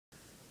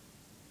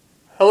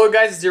Hello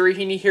guys, it's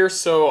Zirahini here.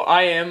 So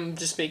I am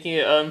just making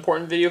an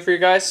important video for you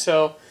guys.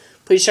 So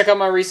please check out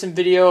my recent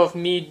video of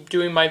me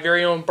doing my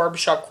very own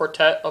barbershop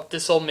quartet of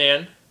This Old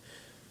Man.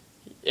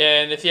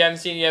 And if you haven't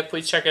seen it yet,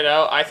 please check it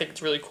out. I think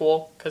it's really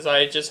cool because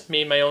I just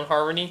made my own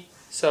harmony.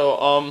 So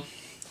I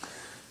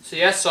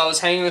was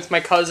hanging with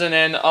my cousin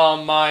and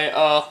my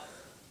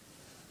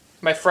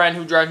friend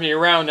who drives me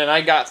around, and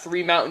I got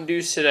 3 Mountain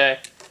Dews today.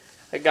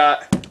 I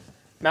got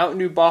Mountain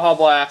Dew Baja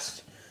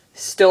Blast.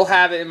 Still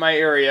have it in my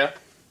area.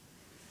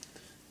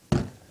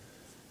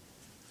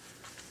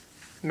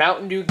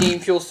 Mountain Dew Game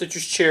Fuel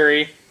Citrus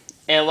Cherry,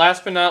 and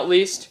last but not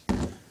least,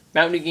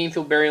 Mountain Dew Game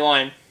Fuel Berry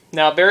Lime.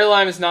 Now, Berry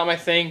Lime is not my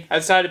thing. I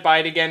decided to buy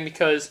it again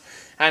because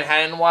I hadn't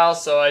had it in a while,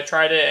 so I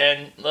tried it,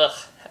 and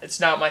it's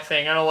not my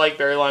thing. I don't like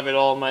Berry Lime at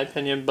all, in my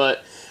opinion,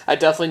 but I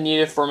definitely need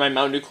it for my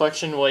Mountain Dew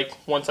collection, like,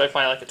 once I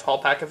find, like, a tall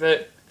pack of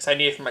it, because I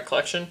need it for my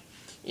collection,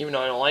 even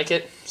though I don't like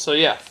it. So,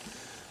 yeah,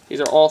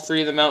 these are all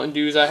 3 of the Mountain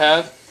Dews I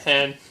have,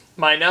 and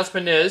my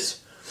announcement is,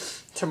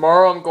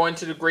 tomorrow I'm going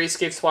to the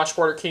Grayscape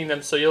Splashwater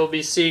Kingdom, so you'll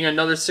be seeing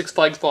another Six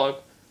Flags vlog.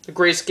 The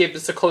Grayscape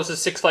is the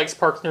closest Six Flags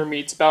park near me.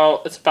 It's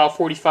about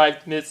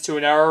 45 minutes to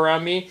an hour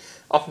around me,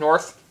 up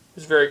north.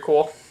 It's very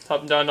cool.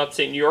 Up and down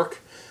upstate New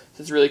York.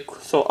 It's really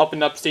so up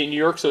in upstate New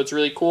York, so it's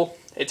really cool.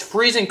 It's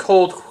freezing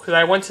cold because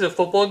I went to the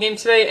football game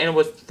today and it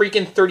was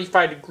freaking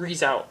 35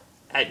 degrees out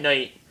at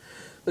night.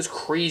 It was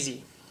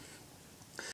crazy.